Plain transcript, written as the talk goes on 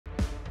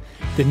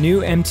The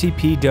new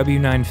MTP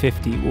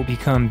W950 will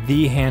become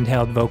the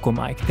handheld vocal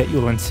mic that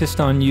you'll insist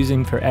on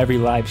using for every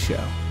live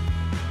show.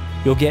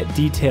 You'll get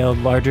detailed,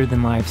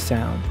 larger-than-life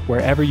sound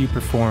wherever you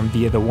perform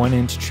via the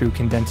 1-inch true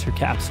condenser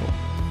capsule.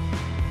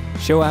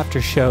 Show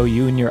after show,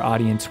 you and your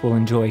audience will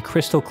enjoy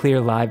crystal-clear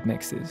live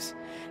mixes.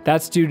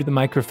 That's due to the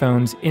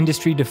microphone's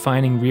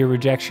industry-defining rear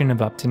rejection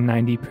of up to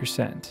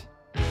 90%.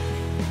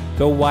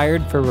 Go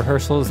wired for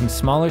rehearsals and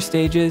smaller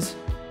stages.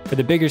 For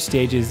the bigger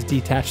stages,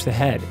 detach the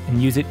head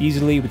and use it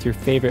easily with your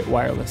favorite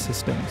wireless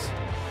systems.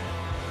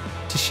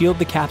 To shield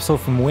the capsule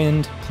from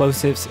wind,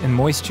 plosives, and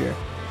moisture,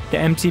 the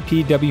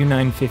MTP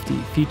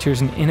W950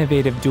 features an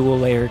innovative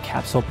dual-layer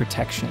capsule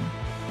protection.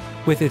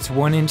 With its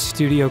 1-inch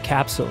studio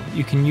capsule,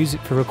 you can use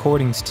it for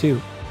recordings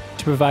too.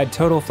 To provide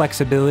total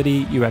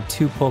flexibility, you have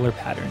two polar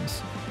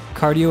patterns,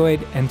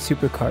 cardioid and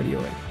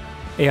supercardioid,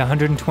 a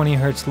 120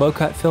 Hz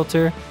low-cut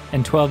filter,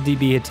 and 12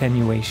 dB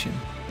attenuation.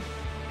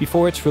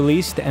 Before its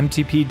release, the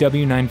MTP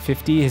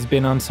W950 has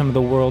been on some of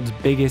the world's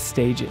biggest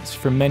stages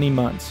for many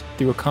months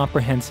through a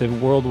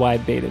comprehensive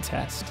worldwide beta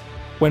test.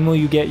 When will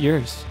you get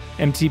yours?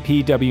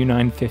 MTP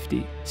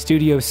W950,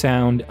 studio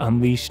sound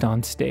unleashed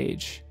on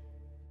stage.